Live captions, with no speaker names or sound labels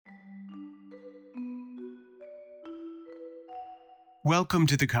Welcome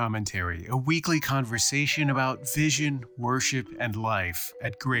to The Commentary, a weekly conversation about vision, worship, and life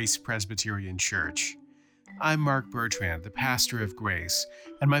at Grace Presbyterian Church. I'm Mark Bertrand, the pastor of Grace,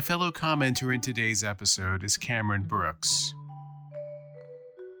 and my fellow commenter in today's episode is Cameron Brooks.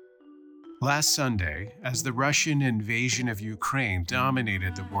 Last Sunday, as the Russian invasion of Ukraine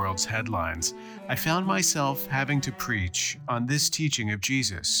dominated the world's headlines, I found myself having to preach on this teaching of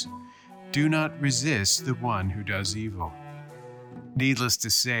Jesus: do not resist the one who does evil. Needless to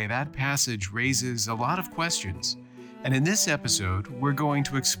say, that passage raises a lot of questions, and in this episode, we're going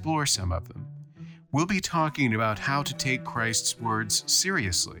to explore some of them. We'll be talking about how to take Christ's words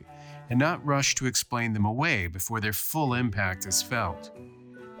seriously and not rush to explain them away before their full impact is felt.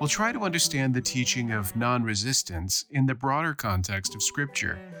 We'll try to understand the teaching of non-resistance in the broader context of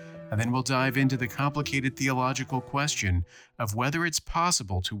Scripture, and then we'll dive into the complicated theological question of whether it's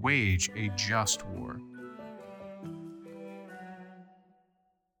possible to wage a just war.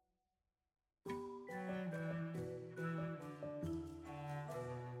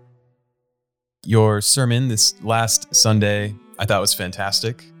 Your sermon this last Sunday, I thought was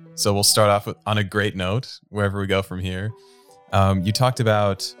fantastic. So we'll start off on a great note, wherever we go from here. You talked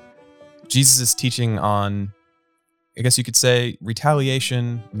about Jesus' teaching on, I guess you could say,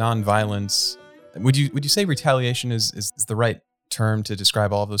 retaliation, nonviolence. Would you say retaliation is the right term to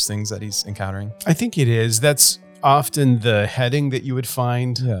describe all of those things that he's encountering? I think it is. That's often the heading that you would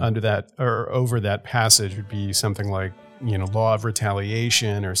find under that or over that passage would be something like, law of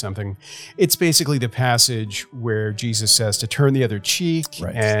retaliation or something. It's basically the passage where Jesus says to turn the other cheek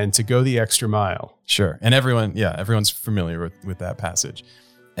and to go the extra mile. Sure. And everyone's familiar with that passage.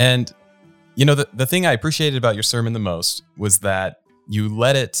 And, the thing I appreciated about your sermon the most was that you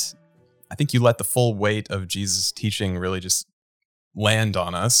let the full weight of Jesus' teaching really just land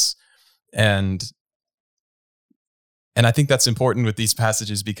on us. And I think that's important with these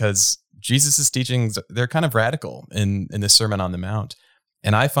passages because Jesus' teachings, they're kind of radical in the Sermon on the Mount.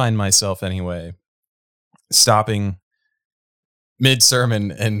 And I find myself anyway stopping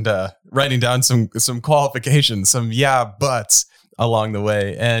mid-sermon and writing down some qualifications, some buts along the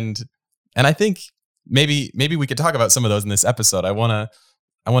way. And I think maybe we could talk about some of those in this episode. I want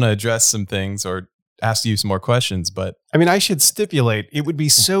to address some things or ask you some more questions, but I should stipulate it would be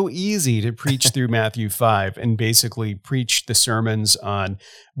so easy to preach through Matthew 5 and basically preach the sermons on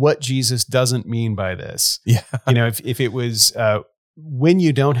what Jesus doesn't mean by this. Yeah. If it was when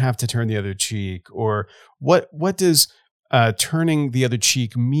you don't have to turn the other cheek, or what does turning the other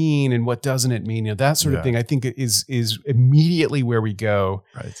cheek mean and what doesn't it mean? That sort of thing, I think is immediately where we go.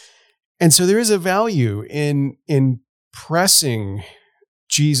 Right. And so there is a value in pressing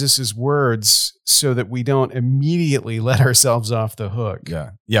Jesus's words so that we don't immediately let ourselves off the hook.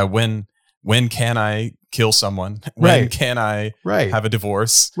 Yeah. When can I kill someone? When can I have a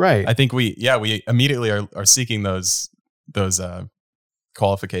divorce? Right. I think we immediately are seeking those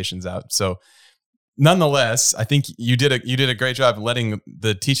qualifications out. So nonetheless, I think you did a great job letting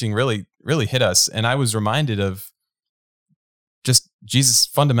the teaching really, really hit us. And I was reminded of just Jesus'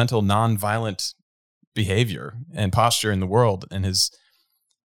 fundamental nonviolent behavior and posture in the world, and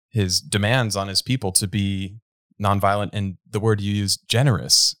his demands on his people to be nonviolent, and the word you use,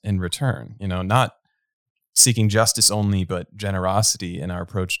 generous in return, not seeking justice only, but generosity in our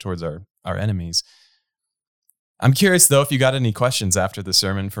approach towards our enemies. I'm curious, though, if you got any questions after the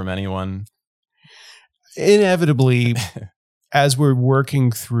sermon from anyone. Inevitably, as we're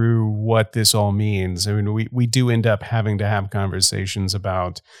working through what this all means, we do end up having to have conversations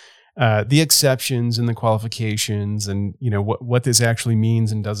about the exceptions and the qualifications and, what this actually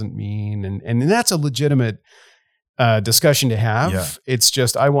means and doesn't mean. And that's a legitimate discussion to have. Yeah. It's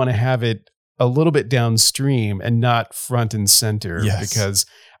just, I want to have it a little bit downstream and not front and center, because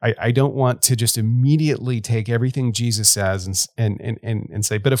I don't want to just immediately take everything Jesus says and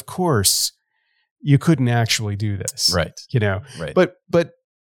say, but of course you couldn't actually do this. Right. Right. But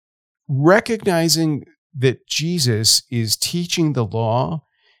recognizing that Jesus is teaching the law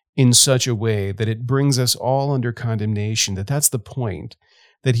in such a way that it brings us all under condemnation, that's the point,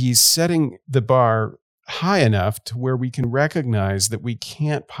 that he's setting the bar high enough to where we can recognize that we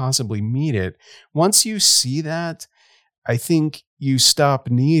can't possibly meet it. Once you see that, I think you stop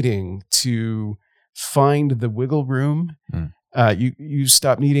needing to find the wiggle room. You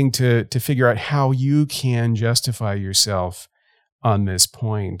stop needing to figure out how you can justify yourself on this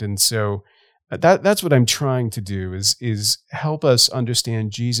point. And so that's what I'm trying to do is help us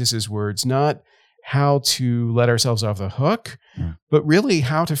understand Jesus's words, not how to let ourselves off the hook, but really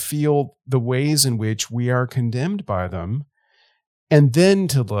how to feel the ways in which we are condemned by them, and then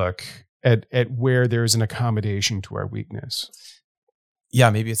to look at where there's an accommodation to our weakness. yeah,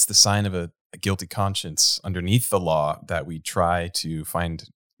 maybe it's the sign of a guilty conscience underneath the law that we try to find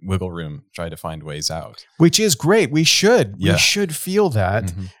wiggle room, try to find ways out. Which is great. We should Yeah. feel that.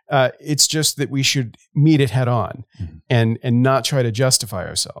 Mhm. It's just that we should meet it head on Mhm. and not try to justify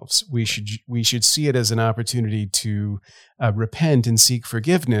ourselves. We should see it as an opportunity to repent and seek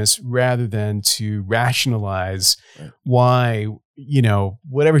forgiveness rather than to rationalize Right. why,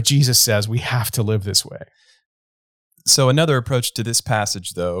 whatever Jesus says, we have to live this way. So another approach to this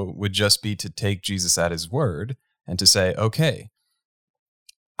passage, though, would just be to take Jesus at his word and to say, okay,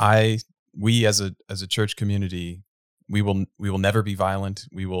 we as a church community, we will never be violent.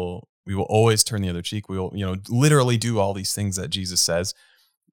 We will always turn the other cheek. We will, literally do all these things that Jesus says.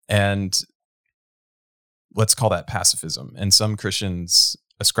 And let's call that pacifism. And some Christians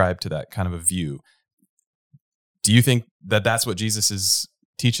ascribe to that kind of a view. Do you think that that's what Jesus is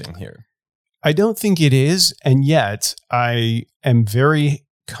teaching here? I don't think it is. And yet I am very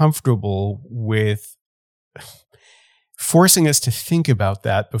comfortable with forcing us to think about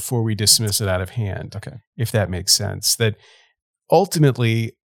that before we dismiss it out of hand. Okay. If that makes sense. That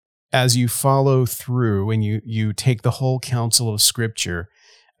ultimately, as you follow through and you take the whole counsel of Scripture,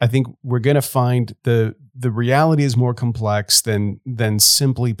 I think we're going to find the reality is more complex than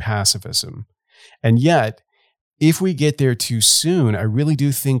simply pacifism. And yet, if we get there too soon, I really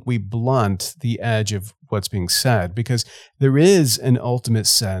do think we blunt the edge of what's being said, because there is an ultimate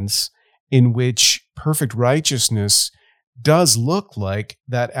sense in which perfect righteousness does look like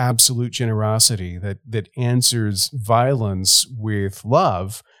that absolute generosity that answers violence with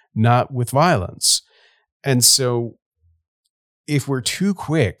love, not with violence. And so if we're too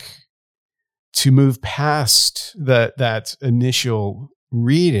quick to move past that initial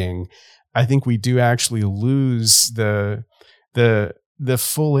reading, I think we do actually lose the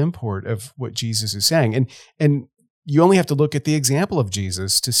full import of what Jesus is saying. And you only have to look at the example of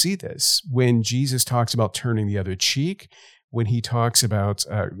Jesus to see this. When Jesus talks about turning the other cheek, when he talks about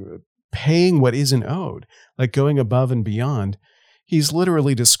paying what isn't owed, like going above and beyond, he's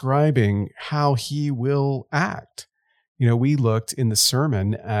literally describing how he will act. We looked in the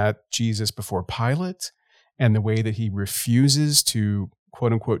sermon at Jesus before Pilate and the way that he refuses to,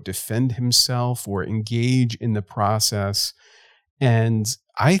 quote unquote, defend himself or engage in the process. And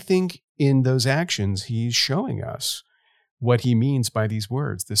I think in those actions, he's showing us what he means by these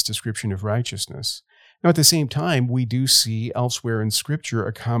words, this description of righteousness. Now, at the same time, we do see elsewhere in Scripture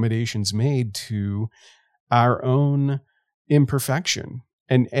accommodations made to our own imperfection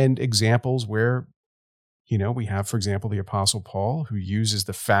and examples where, we have, for example, the Apostle Paul, who uses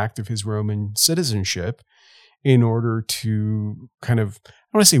the fact of his Roman citizenship in order to kind of, I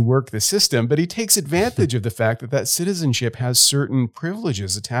don't want to say work the system, but he takes advantage of the fact that citizenship has certain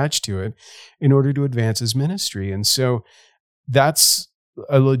privileges attached to it in order to advance his ministry. And so that's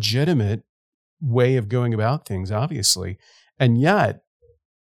a legitimate way of going about things, obviously. And yet,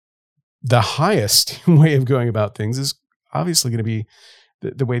 the highest way of going about things is obviously going to be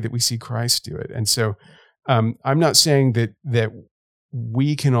the way that we see Christ do it. And so I'm not saying that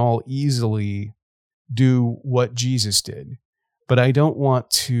we can all easily do what Jesus did, but I don't want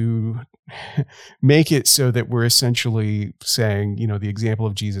to make it so that we're essentially saying, the example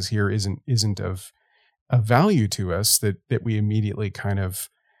of Jesus here isn't of value to us, that we immediately kind of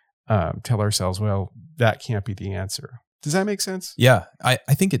tell ourselves, well, that can't be the answer. Does that make sense? Yeah, I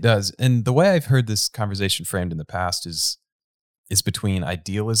think it does. And the way I've heard this conversation framed in the past is between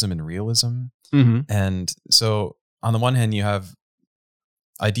idealism and realism. Mm-hmm. And so on the one hand, you have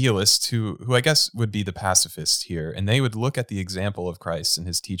idealists who I guess would be the pacifists here, and they would look at the example of Christ and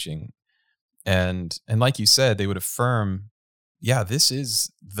his teaching, and like you said, they would affirm, yeah, this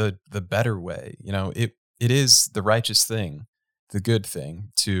is the better way. It is the righteous thing, the good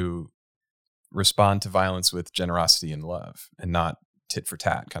thing, to respond to violence with generosity and love, and not tit for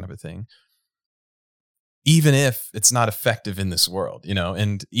tat kind of a thing. Even if it's not effective in this world,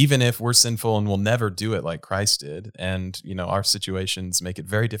 and even if we're sinful and we'll never do it like Christ did, and, our situations make it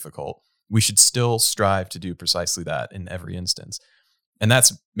very difficult, we should still strive to do precisely that in every instance. And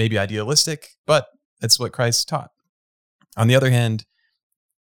that's maybe idealistic, but it's what Christ taught. On the other hand,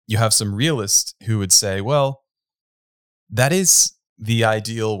 you have some realists who would say, well, that is the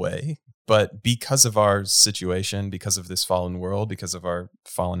ideal way, but because of our situation, because of this fallen world, because of our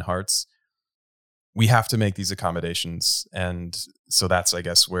fallen hearts, we have to make these accommodations. And so that's, I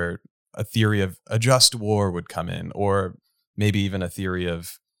guess, where a theory of a just war would come in, or maybe even a theory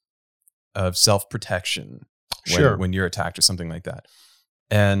of self-protection when you're attacked or something like that.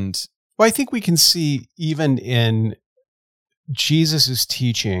 And well, I think we can see even in Jesus's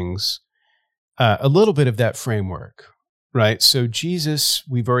teachings a little bit of that framework. right? So Jesus,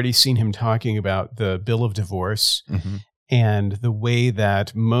 we've already seen him talking about the bill of divorce and the way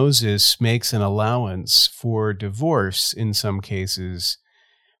that Moses makes an allowance for divorce in some cases,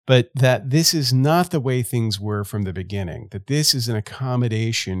 but that this is not the way things were from the beginning, that this is an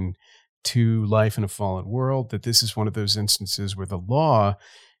accommodation to life in a fallen world, that this is one of those instances where the law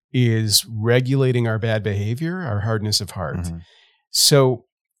is regulating our bad behavior, our hardness of heart. So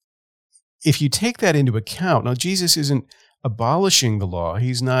if you take that into account, now Jesus isn't abolishing the law.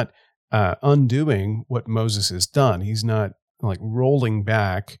 He's not undoing what Moses has done. He's not like rolling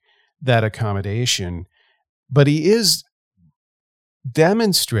back that accommodation, but he is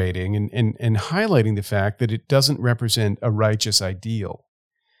demonstrating and highlighting the fact that it doesn't represent a righteous ideal.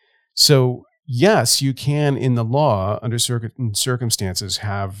 So yes, you can, in the law, under certain circumstances,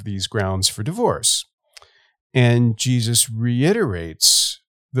 have these grounds for divorce. And Jesus reiterates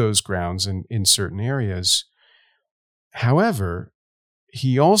those grounds in certain areas. However,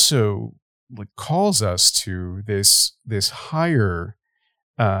 he also calls us to this higher,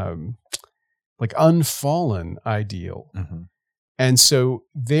 unfallen ideal. And so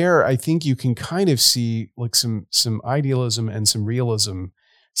there, I think you can kind of see like some idealism and some realism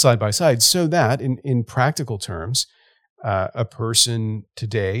side by side, so that in practical terms, a person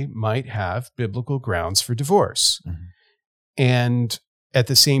today might have biblical grounds for divorce. And at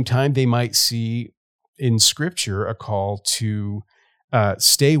the same time, they might see in Scripture a call to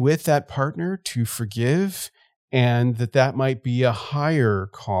stay with that partner, to forgive, and that might be a higher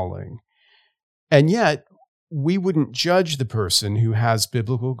calling. And yet, we wouldn't judge the person who has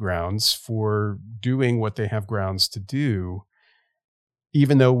biblical grounds for doing what they have grounds to do,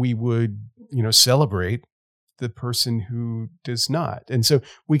 even though we would, celebrate the person who does not. And so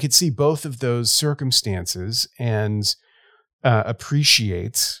we could see both of those circumstances and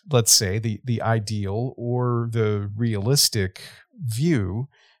appreciate, let's say, the ideal or the realistic view,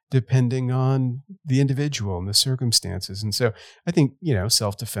 depending on the individual and the circumstances. And so I think,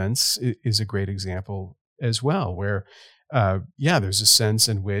 self-defense is a great example as well, where, there's a sense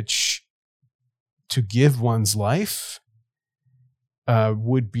in which to give one's life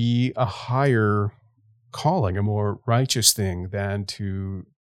would be a higher calling, a more righteous thing than to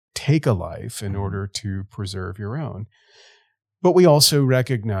take a life in order to preserve your own. But we also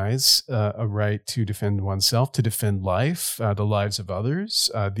recognize a right to defend oneself, to defend life, the lives of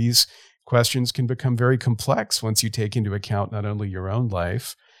others. These questions can become very complex once you take into account not only your own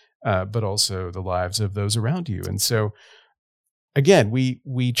life, but also the lives of those around you. And so, again,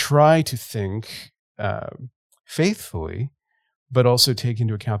 we try to think faithfully, but also take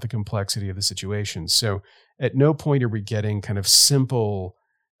into account the complexity of the situation. So at no point are we getting kind of simple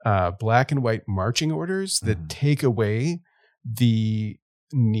black and white marching orders that take away the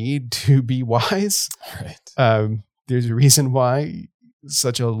need to be wise. Right. There's a reason why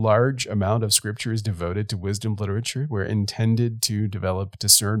such a large amount of Scripture is devoted to wisdom literature. We're intended to develop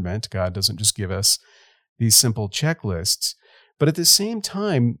discernment. God doesn't just give us these simple checklists. But at the same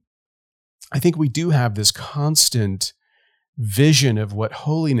time, I think we do have this constant vision of what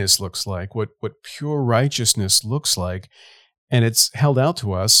holiness looks like, what pure righteousness looks like, and it's held out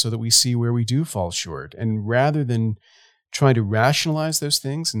to us so that we see where we do fall short. And rather than trying to rationalize those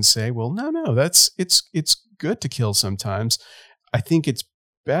things and say, well, no, it's good to kill sometimes, I think it's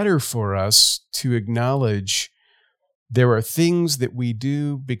better for us to acknowledge there are things that we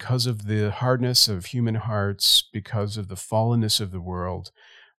do because of the hardness of human hearts, because of the fallenness of the world.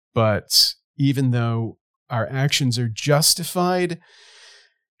 But even though our actions are justified,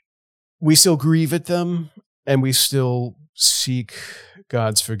 we still grieve at them and we still seek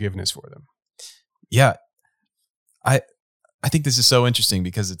God's forgiveness for them. Yeah. I think this is so interesting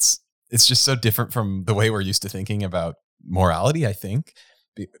because it's just so different from the way we're used to thinking about morality, I think,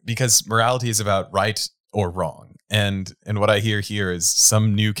 because morality is about right or wrong. And what I hear here is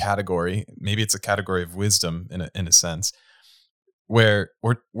some new category, maybe it's a category of wisdom in a sense, where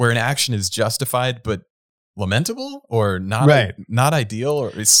an action is justified but lamentable or not, right, not ideal, or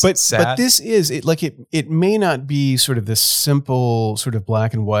it's sad. But this is it may not be sort of this simple sort of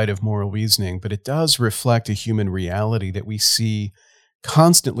black and white of moral reasoning, but it does reflect a human reality that we see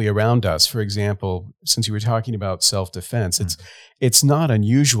constantly around us. For example, since you were talking about self-defense, it's not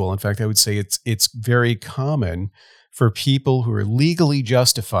unusual. In fact, I would say it's very common for people who are legally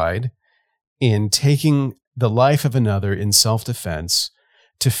justified in taking the life of another in self-defense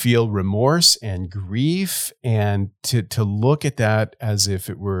to feel remorse and grief and to look at that as if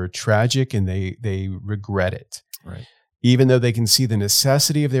it were tragic and they regret it. Right. Even though they can see the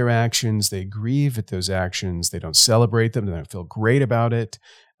necessity of their actions, they grieve at those actions. They don't celebrate them. They don't feel great about it.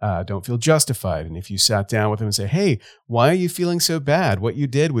 don't feel justified. And if you sat down with them and say, hey, why are you feeling so bad? What you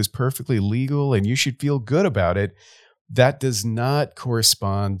did was perfectly legal and you should feel good about it. That does not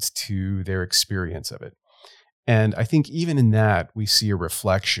correspond to their experience of it. And I think even in that, we see a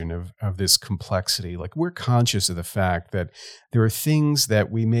reflection of this complexity. Like, we're conscious of the fact that there are things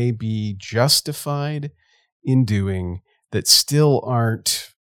that we may be justified in doing that still aren't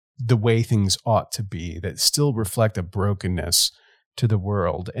the way things ought to be, that still reflect a brokenness to the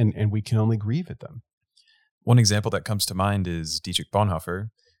world, and we can only grieve at them. One example that comes to mind is Dietrich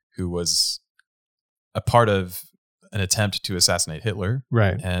Bonhoeffer, who was a part of an attempt to assassinate Hitler,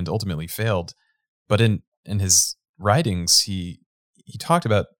 right, and ultimately failed. But in his writings, he talked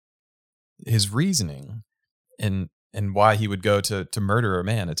about his reasoning and why he would go to murder a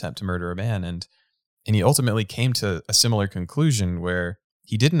man, attempt to murder a man, and he ultimately came to a similar conclusion where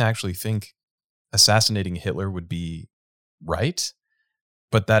he didn't actually think assassinating Hitler would be right,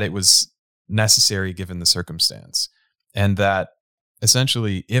 but that it was necessary given the circumstance. And that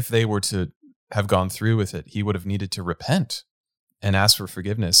essentially, if they were to have gone through with it, he would have needed to repent and ask for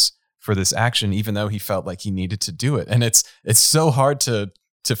forgiveness for this action, even though he felt like he needed to do it. And it's so hard to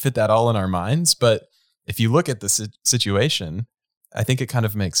fit that all in our minds. But if you look at the situation, I think it kind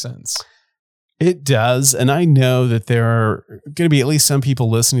of makes sense. It does. And I know that there are going to be at least some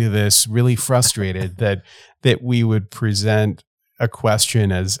people listening to this really frustrated that we would present a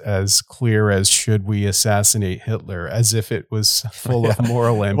question as clear as should we assassinate Hitler, as if it was full of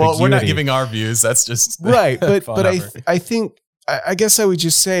moral ambiguity. Well, we're not giving our views. That's just right. But I think I guess I would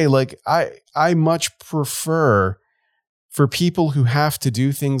just say, like, I much prefer for people who have to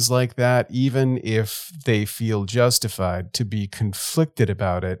do things like that, even if they feel justified, to be conflicted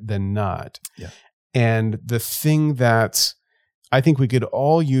about it than not. Yeah. And the thing that I think we could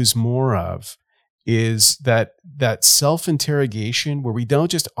all use more of is that self-interrogation where we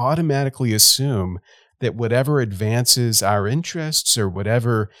don't just automatically assume that whatever advances our interests or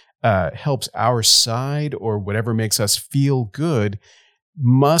whatever helps our side or whatever makes us feel good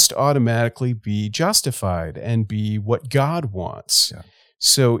must automatically be justified and be what God wants. Yeah.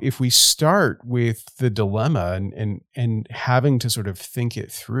 So if we start with the dilemma and having to sort of think it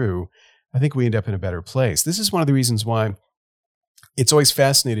through, I think we end up in a better place. This is one of the reasons why it's always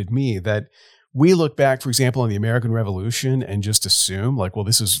fascinated me that we look back, for example, on the American Revolution and just assume, like, well,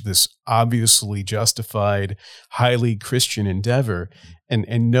 this is this obviously justified, highly Christian endeavor,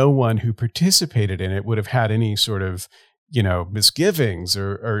 and no one who participated in it would have had any sort of, misgivings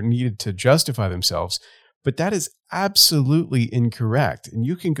or needed to justify themselves. But that is absolutely incorrect. And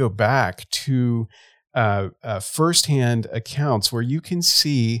you can go back to firsthand accounts where you can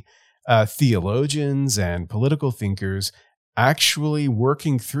see theologians and political thinkers actually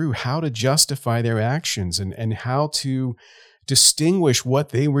working through how to justify their actions and how to distinguish what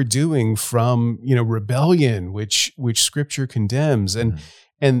they were doing from, rebellion, which Scripture condemns.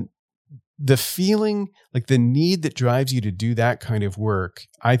 And the feeling, like the need that drives you to do that kind of work,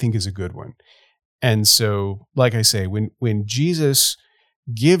 I think is a good one. And so, like I say, when Jesus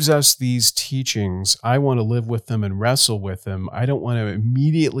gives us these teachings, I want to live with them and wrestle with them. I don't want to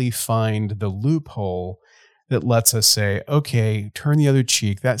immediately find the loophole that lets us say, okay, turn the other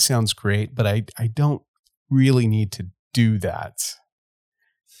cheek. That sounds great, but I don't really need to do that.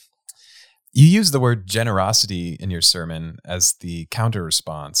 You use the word generosity in your sermon as the counter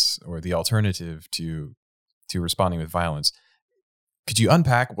response or the alternative to responding with violence. Could you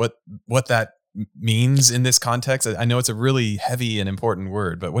unpack what that means in this context? I know it's a really heavy and important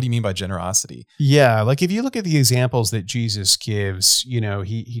word, but what do you mean by generosity? Yeah, like if you look at the examples that Jesus gives,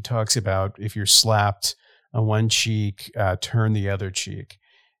 he talks about if you're slapped on one cheek, turn the other cheek.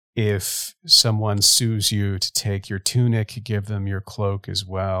 If someone sues you to take your tunic, give them your cloak as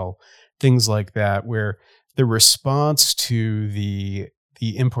well. Things like that, where the response to the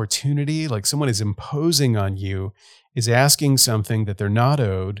importunity, like someone is imposing on you, is asking something that they're not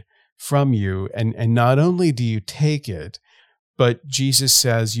owed from you. And not only do you take it, but Jesus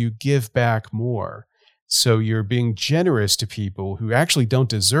says you give back more. So you're being generous to people who actually don't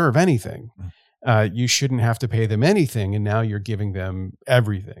deserve anything. You shouldn't have to pay them anything, and now you're giving them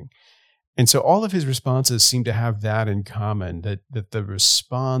everything. And so all of his responses seem to have that in common, that the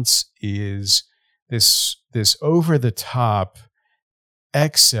response is this over-the-top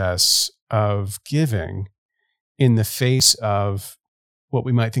excess of giving in the face of what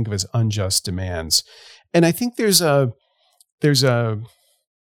we might think of as unjust demands. And I think there's a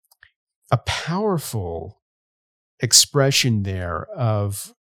powerful expression there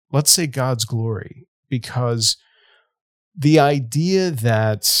of, let's say, God's glory, because the idea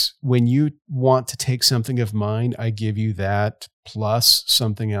that when you want to take something of mine, I give you that plus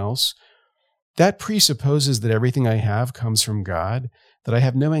something else, that presupposes that everything I have comes from God, that I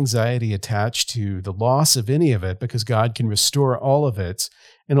have no anxiety attached to the loss of any of it because God can restore all of it,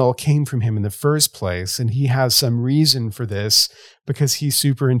 and it all came from him in the first place. And he has some reason for this because he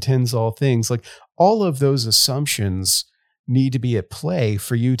superintends all things. Like, all of those assumptions need to be at play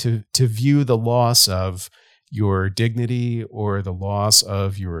for you to view the loss of your dignity or the loss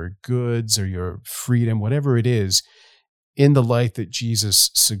of your goods or your freedom, whatever it is, in the light that Jesus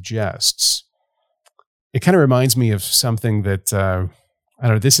suggests. It kind of reminds me of something that, I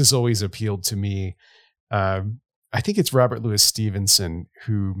don't know, this has always appealed to me. I think it's Robert Louis Stevenson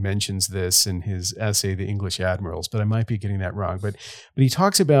who mentions this in his essay, The English Admirals, but I might be getting that wrong. But he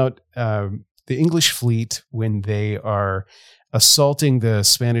talks about the English fleet when they are assaulting the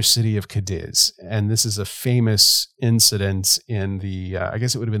Spanish city of Cadiz. And this is a famous incident in the, I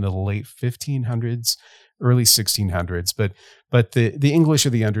guess it would have been the late 1500s, early 1600s. But the English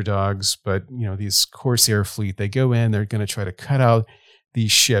are the underdogs, but these Corsair fleet, they go in, they're going to try to cut out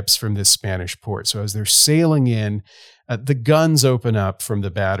these ships from this Spanish port. So as they're sailing in, the guns open up from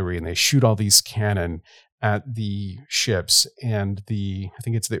the battery and they shoot all these cannon at the ships. And I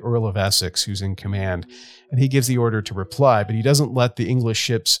think it's the Earl of Essex who's in command, and he gives the order to reply, but he doesn't let the English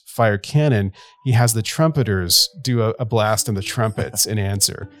ships fire cannon. He has the trumpeters do a blast on the trumpets in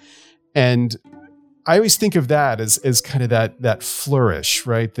answer. And I always think of that as kind of that flourish,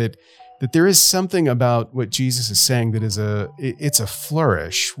 right? That there is something about what Jesus is saying that it's a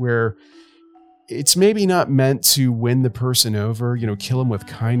flourish where it's maybe not meant to win the person over, kill them with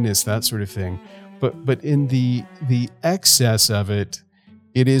kindness, that sort of thing. But in the excess of it,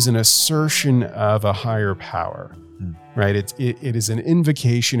 it is an assertion of a higher power, right? It is an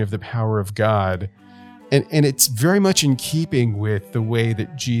invocation of the power of God. And it's very much in keeping with the way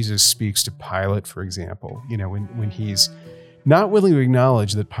that Jesus speaks to Pilate, for example, when he's not willing to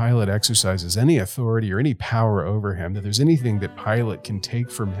acknowledge that Pilate exercises any authority or any power over him, that there's anything that Pilate can take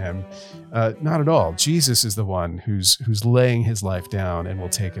from him. Not at all. Jesus is the one who's laying his life down and will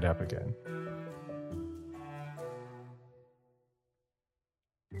take it up again.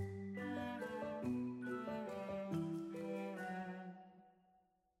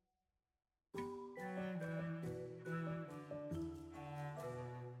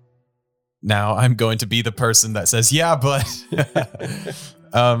 Now I'm going to be the person that says, yeah, but,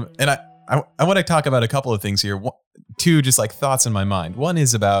 and I want to talk about a couple of things here. Two, just like thoughts in my mind. One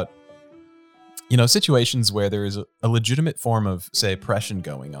is about, situations where there is a legitimate form of, say, oppression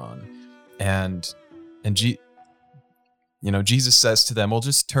going on. And Jesus says to them, well,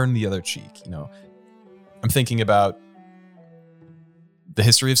 just turn the other cheek. I'm thinking about the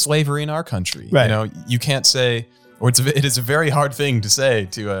history of slavery in our country. Right. You can't say, or it is a very hard thing to say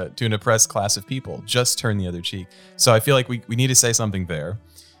to an oppressed class of people. Just turn the other cheek. So I feel like we need to say something there,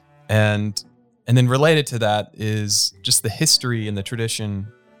 and then related to that is just the history and the tradition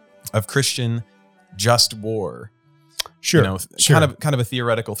of Christian just war. Sure, sure. Kind of a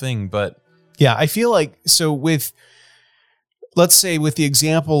theoretical thing, but yeah, I feel like so let's say with the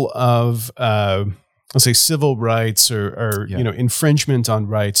example of let's say civil rights or infringement on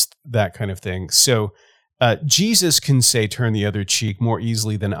rights, that kind of thing. So. Jesus can say turn the other cheek more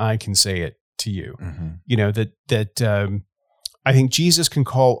easily than I can say it to you. Mm-hmm. I think Jesus can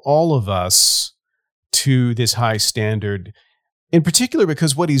call all of us to this high standard, in particular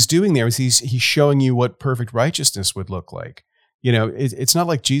because what he's doing there is he's showing you what perfect righteousness would look like. It's not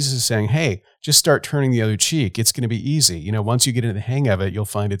like Jesus is saying, hey, just start turning the other cheek. It's going to be easy. Once you get into the hang of it, you'll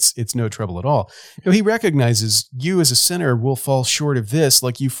find it's no trouble at all. He recognizes you as a sinner will fall short of this,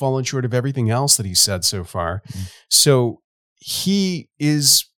 like you've fallen short of everything else that he said so far. Mm-hmm. So he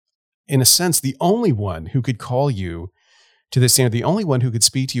is, in a sense, the only one who could call you to this standard. The only one who could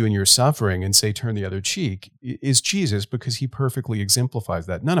speak to you in your suffering and say, turn the other cheek is Jesus, because he perfectly exemplifies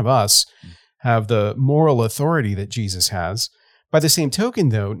that. None of us have the moral authority that Jesus has. By the same token,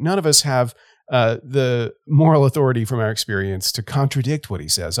 though, none of us have the moral authority from our experience to contradict what he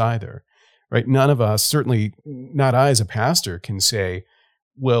says either, right? None of us, certainly not I as a pastor, can say,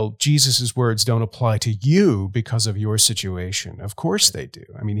 well, Jesus's words don't apply to you because of your situation. Of course they do.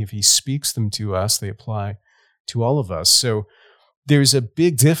 I mean, if he speaks them to us, they apply to all of us. So there's a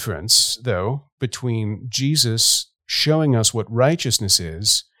big difference, though, between Jesus showing us what righteousness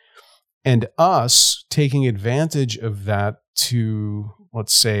is and us taking advantage of that to,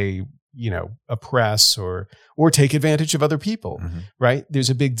 let's say, oppress or take advantage of other people, mm-hmm. right? There's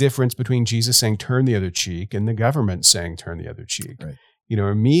a big difference between Jesus saying, turn the other cheek, and the government saying, turn the other cheek. Right.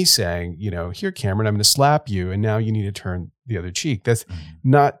 or me saying, here, Cameron, I'm going to slap you, and now you need to turn the other cheek. That's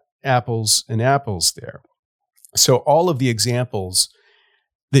not apples and apples there. So all of the examples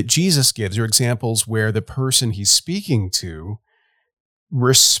that Jesus gives are examples where the person he's speaking to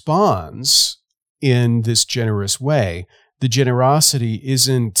responds in this generous way. The generosity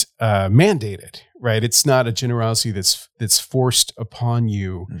isn't mandated, right? It's not a generosity that's forced upon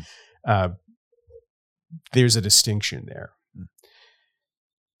you. There's a distinction there.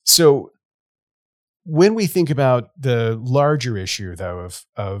 So when we think about the larger issue, though,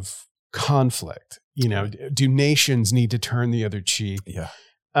 of conflict, do nations need to turn the other cheek? Yeah.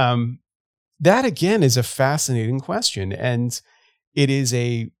 That again is a fascinating question, and it is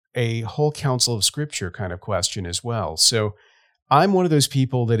a whole counsel of Scripture kind of question as well. So I'm one of those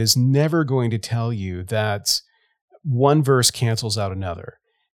people that is never going to tell you that one verse cancels out another,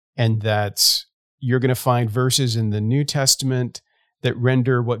 and that you're going to find verses in the New Testament that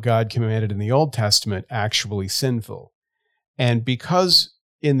render what God commanded in the Old Testament actually sinful. And because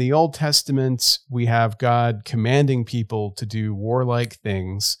in the Old Testament we have God commanding people to do warlike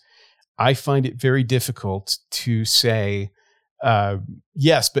things, I find it very difficult to say,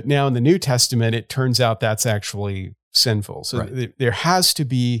 yes, but now in the New Testament, it turns out that's actually sinful. So there has to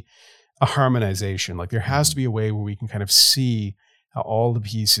be a harmonization. Like there has to be a way where we can kind of see how all the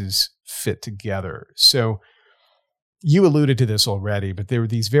pieces fit together. So you alluded to this already, but there were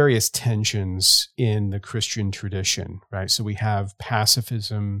these various tensions in the Christian tradition, right? So we have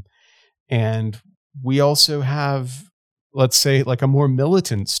pacifism, and we also have, let's say, like a more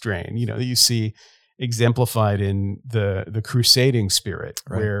militant strain, that you see exemplified in the crusading spirit,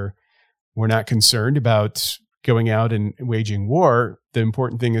 where we're not concerned about going out and waging war. The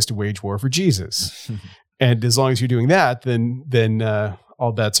important thing is to wage war for Jesus. And as long as you're doing that, then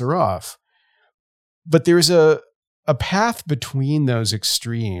all bets are off. But there's a path between those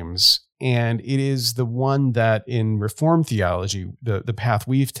extremes, and it is the one that in Reformed theology, the path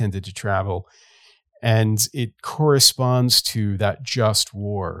we've tended to travel, and it corresponds to that just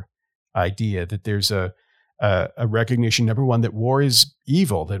war idea, that there's a recognition, number one, that war is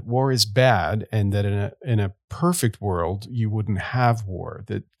evil, that war is bad, and that in a perfect world, you wouldn't have war,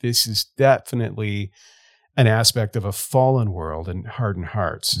 that this is definitely an aspect of a fallen world and hardened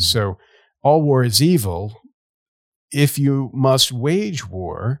hearts. Mm-hmm. So all war is evil. If you must wage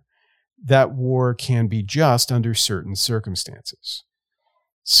war, that war can be just under certain circumstances.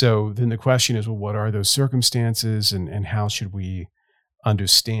 So then the question is, well, what are those circumstances, and how should we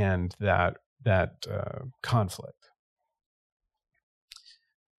understand that conflict?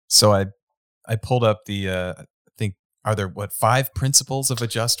 So I pulled up the I think, are there 5 principles of a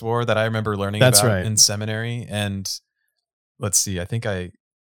just war that I remember learning about in seminary? And let's see, I think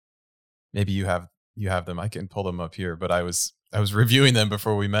maybe you have them. I can pull them up here, but I was reviewing them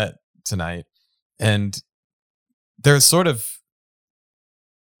before we met tonight, and they're sort of,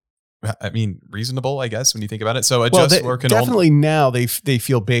 reasonable, I guess, when you think about it. So just war can definitely now they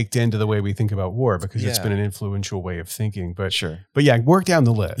feel baked into the way we think about war, because it's been an influential way of thinking. But sure, but yeah, work down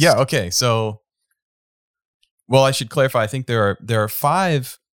the list. Yeah, okay. So, well, I should clarify. I think there are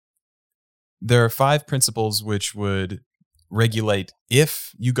 5 principles which would regulate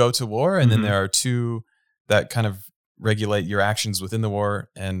if you go to war, and then there are 2 that kind of regulate your actions within the war.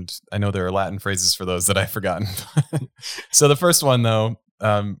 And I know there are Latin phrases for those that I've forgotten. So the first one, though,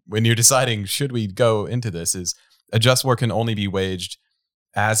 when you're deciding should we go into this, is a just war can only be waged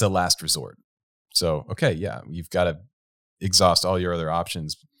as a last resort. So, okay, yeah, you've got to exhaust all your other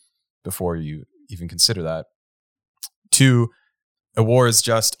options before you even consider that. 2, a war is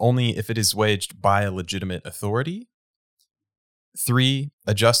just only if it is waged by a legitimate authority. 3,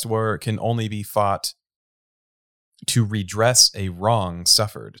 a just war can only be fought to redress a wrong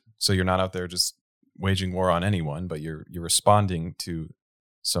suffered. So you're not out there just waging war on anyone, but you're responding to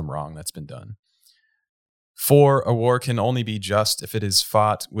some wrong that's been done. 4, a war can only be just if it is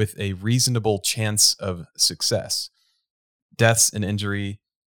fought with a reasonable chance of success. Deaths and injury,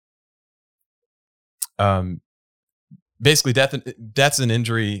 basically deaths and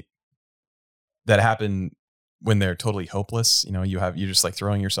injury that happen when they're totally hopeless, you're just like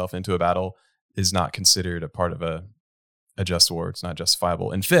throwing yourself into a battle, is not considered a part of a just war. It's not justifiable.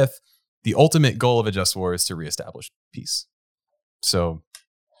 And 5th, the ultimate goal of a just war is to reestablish peace. So,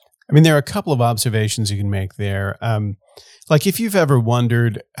 there are a couple of observations you can make there. Like if you've ever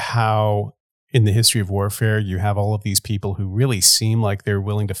wondered how in the history of warfare, you have all of these people who really seem like they're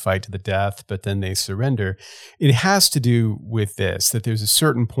willing to fight to the death, but then they surrender. It has to do with this, that there's a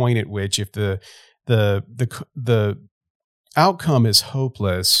certain point at which if the outcome is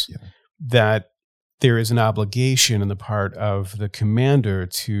hopeless, that there is an obligation on the part of the commander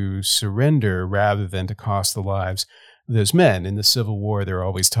to surrender rather than to cost the lives of those men. In the Civil War, they're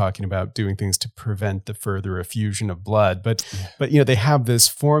always talking about doing things to prevent the further effusion of blood. But they have this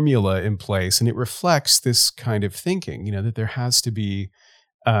formula in place, and it reflects this kind of thinking, that there has to be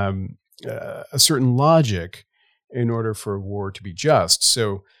a certain logic in order for war to be just.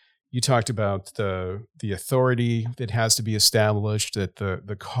 So you talked about the authority that has to be established, that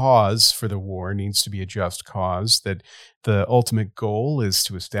the cause for the war needs to be a just cause, that the ultimate goal is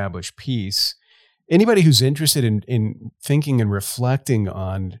to establish peace. Anybody who's interested in thinking and reflecting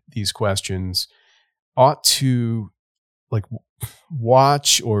on these questions ought to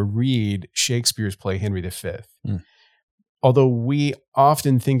watch or read Shakespeare's play Henry V. Although we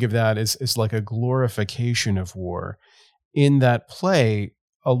often think of that as like a glorification of war, in that play,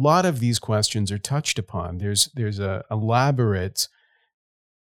 a lot of these questions are touched upon. There's a elaborate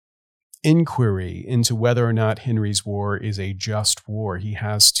inquiry into whether or not Henry's war is a just war. He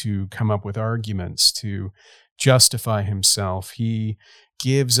has to come up with arguments to justify himself. He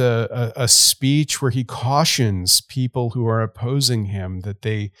gives a speech where he cautions people who are opposing him that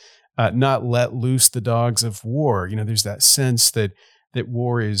they not let loose the dogs of war. There's that sense that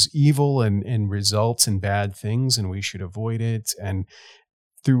war is evil and results in bad things, and we should avoid it. And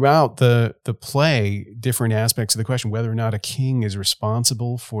throughout the play, different aspects of the question, whether or not a king is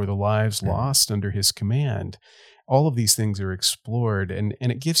responsible for the lives lost under his command, all of these things are explored, and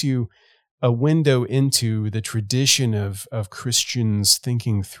it gives you a window into the tradition of Christians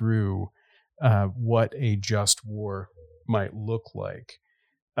thinking through what a just war might look like.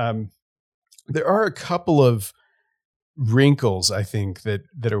 There are a couple of wrinkles, I think,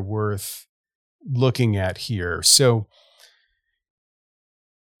 that are worth looking at here. So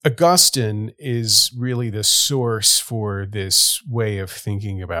Augustine is really the source for this way of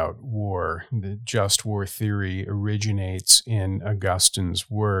thinking about war. The just war theory originates in Augustine's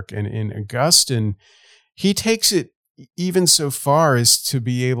work. And in Augustine, he takes it even so far as to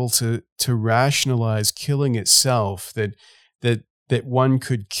be able to rationalize killing itself, that one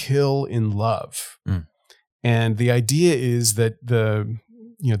could kill in love. And the idea is that the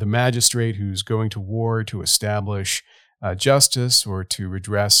magistrate who's going to war to establish justice or to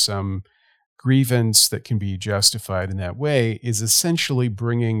redress some grievance that can be justified in that way is essentially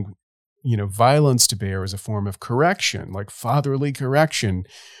bringing, violence to bear as a form of correction, like fatherly correction.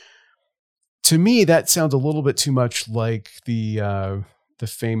 To me, that sounds a little bit too much like the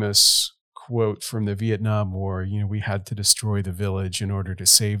famous quote from the Vietnam War. We had to destroy the village in order to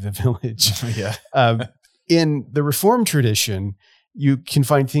save the village. In the Reformed tradition, you can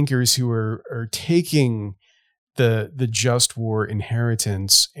find thinkers who are taking the just war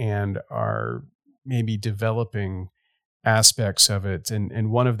inheritance and are maybe developing aspects of it.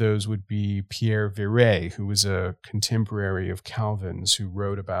 And one of those would be Pierre Viret, who was a contemporary of Calvin's, who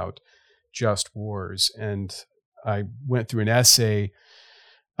wrote about just wars. And I went through an essay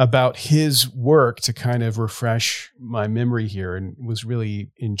about his work to kind of refresh my memory here, and was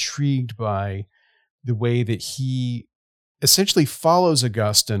really intrigued by the way that he essentially follows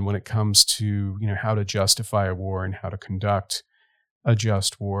Augustine when it comes to, how to justify a war and how to conduct a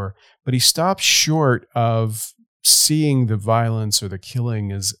just war. But he stops short of seeing the violence or the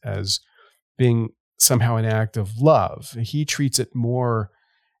killing as being somehow an act of love. He treats it more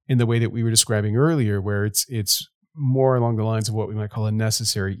in the way that we were describing earlier, where it's more along the lines of what we might call a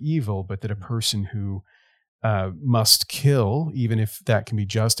necessary evil, but that a person who must kill, even if that can be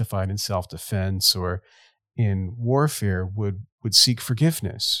justified in self-defense or in warfare, would seek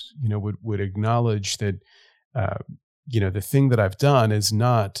forgiveness, would acknowledge that, the thing that I've done is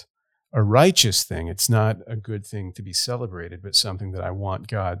not a righteous thing. It's not a good thing to be celebrated, but something that I want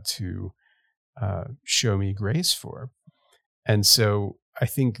God to show me grace for. And so I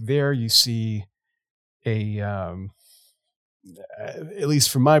think there you see at least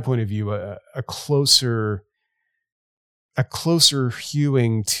from my point of view, a closer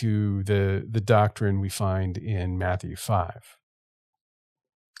hewing to the doctrine we find in Matthew 5.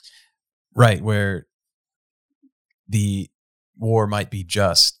 Right, where the war might be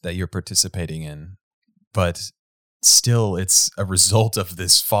just that you're participating in, but still it's a result of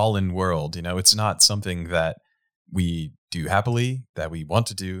this fallen world. It's not something that we do happily, that we want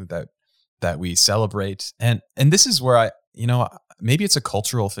to do, that we celebrate. And this is where maybe it's a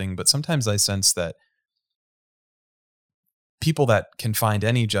cultural thing, but sometimes I sense that people that can find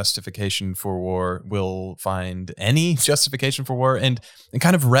any justification for war will find any justification for war and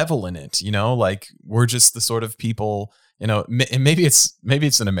kind of revel in it. Like we're just the sort of people, and maybe it's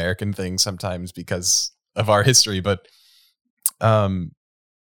an American thing sometimes because of our history, but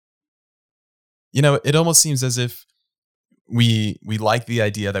it almost seems as if we like the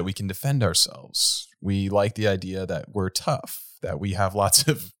idea that we can defend ourselves. We like the idea that we're tough, that we have lots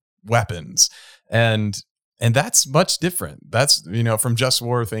of weapons, and that's much different. That's from just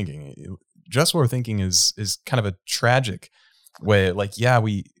war thinking. Just war thinking is kind of a tragic way. Like, yeah,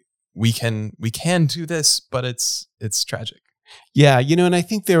 we can do this, but it's tragic. Yeah, and I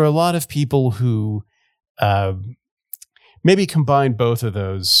think there are a lot of people who maybe combine both of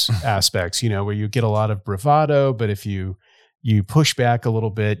those aspects. Where you get a lot of bravado, but if you push back a little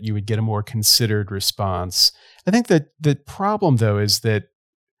bit, you would get a more considered response. I think that the problem, though, is that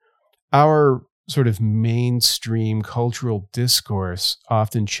our sort of mainstream cultural discourse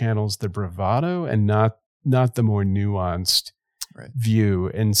often channels the bravado and not the more nuanced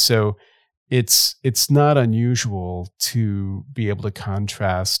view. And so it's not unusual to be able to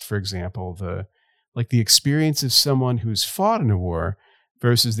contrast, for example, the experience of someone who's fought in a war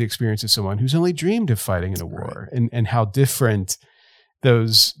versus the experience of someone who's only dreamed of fighting in a war, and how different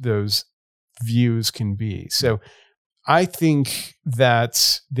those views can be. So I think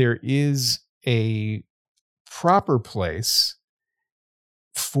that there is a proper place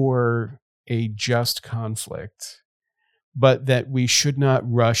for a just conflict, but that we should not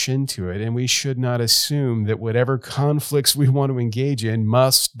rush into it, and we should not assume that whatever conflicts we want to engage in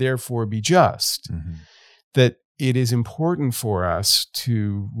must therefore be just. Mm-hmm. That it is important for us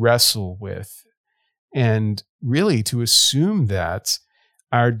to wrestle with and really to assume that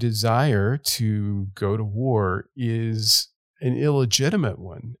our desire to go to war is an illegitimate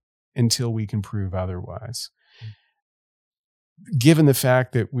one until we can prove otherwise. Given the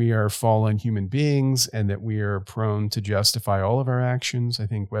fact that we are fallen human beings and that we are prone to justify all of our actions, I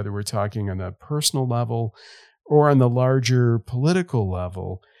think whether we're talking on the personal level or on the larger political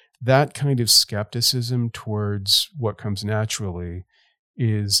level, that kind of skepticism towards what comes naturally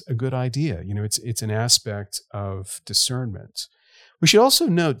is a good idea. It's an aspect of discernment. We should also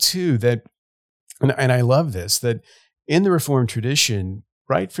note too that, and I love this, that in the Reformed tradition,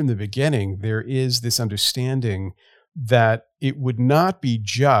 right from the beginning, there is this understanding that it would not be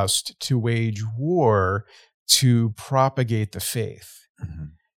just to wage war to propagate the faith. Mm-hmm.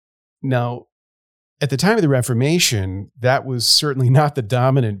 Now, at the time of the Reformation, that was certainly not the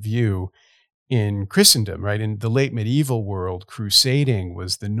dominant view in Christendom, right? In the late medieval world, crusading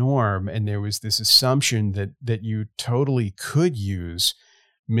was the norm, and there was this assumption that you totally could use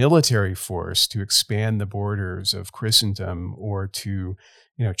military force to expand the borders of Christendom or to,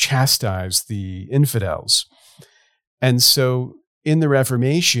 chastise the infidels. And so in the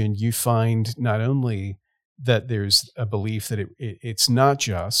Reformation, you find not only that there's a belief that it's not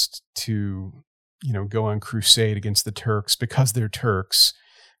just to, go on crusade against the Turks because they're Turks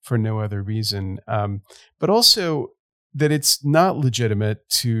for no other reason, but also that it's not legitimate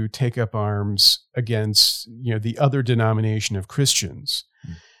to take up arms against, the other denomination of Christians.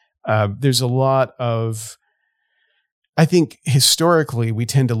 There's a lot of, I think historically we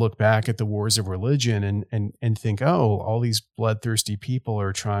tend to look back at the wars of religion and think, oh, all these bloodthirsty people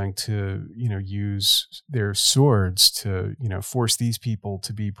are trying to, use their swords to, force these people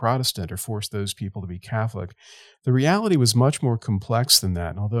to be Protestant or force those people to be Catholic. The reality was much more complex than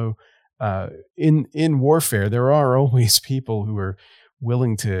that. And although in warfare, there are always people who are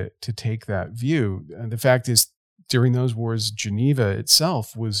willing to take that view. And the fact is, during those wars, Geneva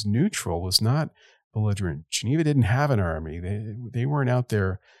itself was neutral, was not belligerent. Geneva didn't have an army. They weren't out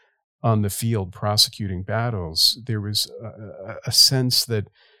there on the field prosecuting battles. There was a sense that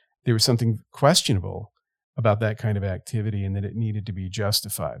there was something questionable about that kind of activity and that it needed to be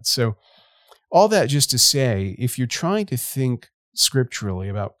justified. So all that just to say, if you're trying to think scripturally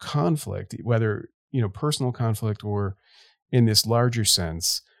about conflict, whether personal conflict or in this larger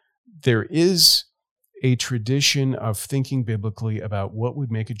sense, there is a tradition of thinking biblically about what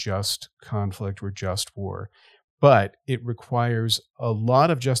would make a just conflict or just war. But it requires a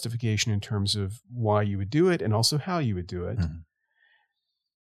lot of justification in terms of why you would do it and also how you would do it. Mm-hmm.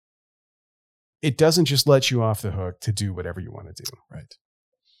 It doesn't just let you off the hook to do whatever you want to do. Right.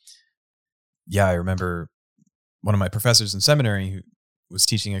 Yeah, I remember one of my professors in seminary who was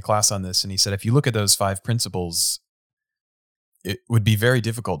teaching a class on this, and he said, if you look at those 5 principles, it would be very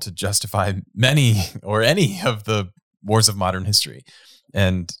difficult to justify many or any of the wars of modern history.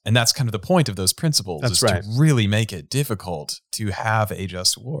 And that's kind of the point of those principles. That's right. To really make it difficult to have a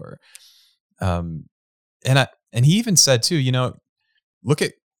just war. And he even said too, look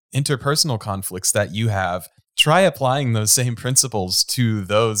at interpersonal conflicts that you have, try applying those same principles to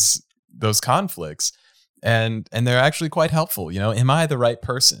those conflicts. And they're actually quite helpful. Am I the right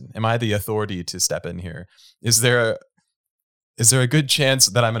person? Am I the authority to step in here? Is there is there a good chance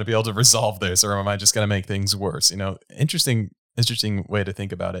that I'm going to be able to resolve this, or am I just going to make things worse? Interesting way to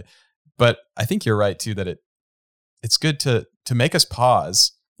think about it. But I think you're right too, that it's good to make us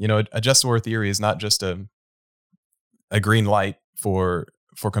pause. A just war theory is not just a green light for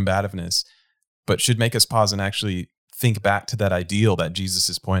combativeness, but should make us pause and actually think back to that ideal that Jesus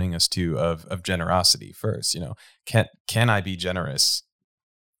is pointing us to of generosity first. Can I be generous?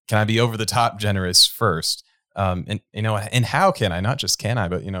 Can I be over the top generous first? And how can I, not just can I,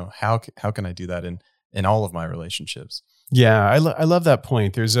 but how can I do that in all of my relationships? Yeah, I love that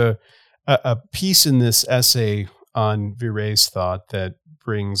point. There's a piece in this essay on Vire's thought that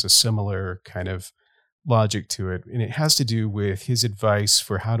brings a similar kind of logic to it, and it has to do with his advice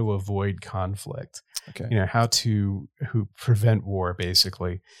for how to avoid conflict. Okay. How to prevent war,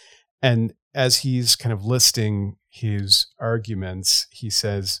 basically. And as he's kind of listing his arguments, he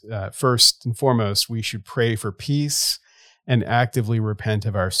says, first and foremost, we should pray for peace and actively repent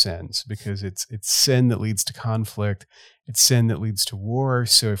of our sins, because it's sin that leads to conflict. It's sin that leads to war.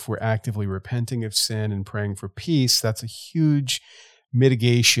 So if we're actively repenting of sin and praying for peace, that's a huge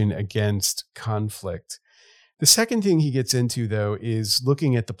mitigation against conflict. The second thing he gets into, though, is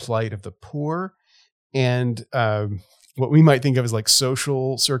looking at the plight of the poor and what we might think of as like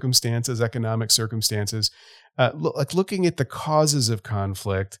social circumstances, economic circumstances, like looking at the causes of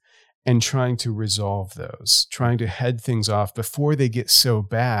conflict and trying to resolve those, trying to head things off before they get so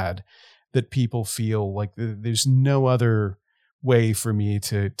bad that people feel like there's no other way for me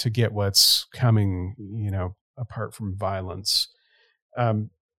to get what's coming, apart from violence. And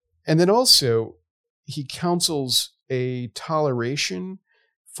then also he counsels a toleration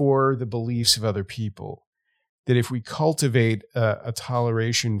for the beliefs of other people. That if we cultivate a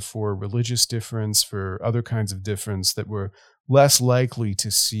toleration for religious difference, for other kinds of difference, that we're less likely to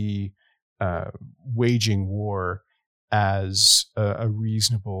see waging war as a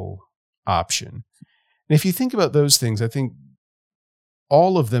reasonable option. And if you think about those things, I think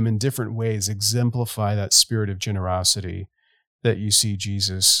all of them in different ways exemplify that spirit of generosity that you see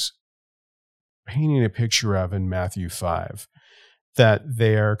Jesus painting a picture of in Matthew 5. That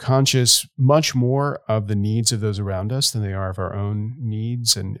they are conscious much more of the needs of those around us than they are of our own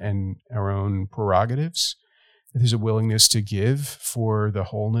needs and our own prerogatives. There's a willingness to give for the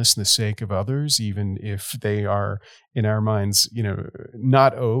wholeness and the sake of others, even if they are, in our minds,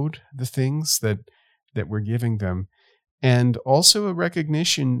 not owed the things that we're giving them. And also a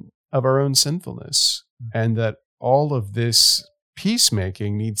recognition of our own sinfulness, and that all of this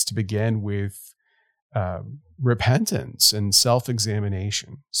peacemaking needs to begin with repentance and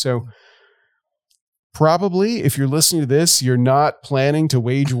self-examination. So probably if you're listening to this, you're not planning to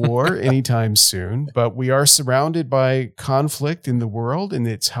wage war anytime soon, but we are surrounded by conflict in the world, and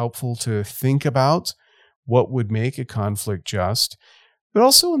it's helpful to think about what would make a conflict just, but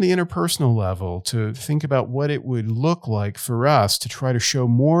also on the interpersonal level to think about what it would look like for us to try to show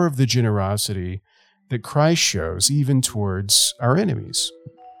more of the generosity that Christ shows even towards our enemies.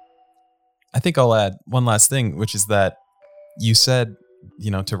 I think I'll add one last thing, which is that you said,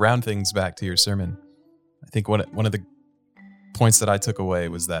 to round things back to your sermon, I think one of the points that I took away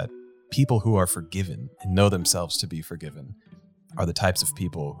was that people who are forgiven and know themselves to be forgiven are the types of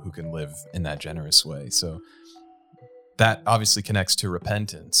people who can live in that generous way. So that obviously connects to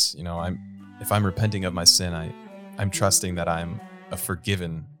repentance. If I'm repenting of my sin, I'm trusting that I'm a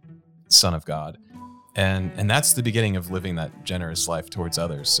forgiven son of God. And that's the beginning of living that generous life towards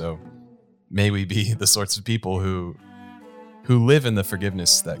others. So may we be the sorts of people who live in the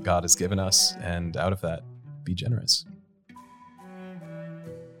forgiveness that God has given us, and out of that, be generous.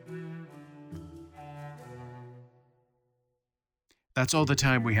 That's all the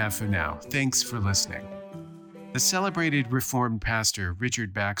time we have for now. Thanks for listening. The celebrated Reformed pastor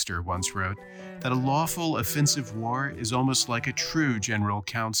Richard Baxter once wrote that a lawful offensive war is almost like a true general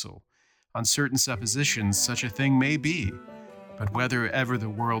council. On certain suppositions, such a thing may be, but whether ever the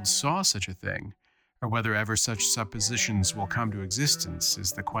world saw such a thing, or whether ever such suppositions will come to existence,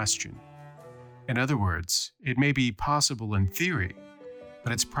 is the question. In other words, it may be possible in theory,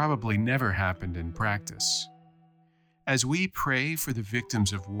 but it's probably never happened in practice. As we pray for the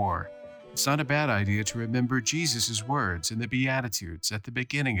victims of war, it's not a bad idea to remember Jesus' words in the Beatitudes at the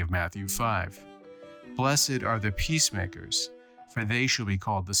beginning of Matthew 5. Blessed are the peacemakers, for they shall be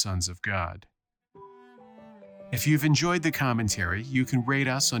called the sons of God. If you've enjoyed the commentary, you can rate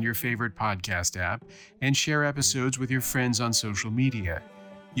us on your favorite podcast app and share episodes with your friends on social media.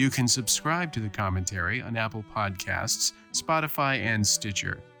 You can subscribe to the commentary on Apple Podcasts, Spotify, and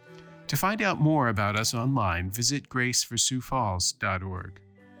Stitcher. To find out more about us online, visit graceforsiouxfalls.org.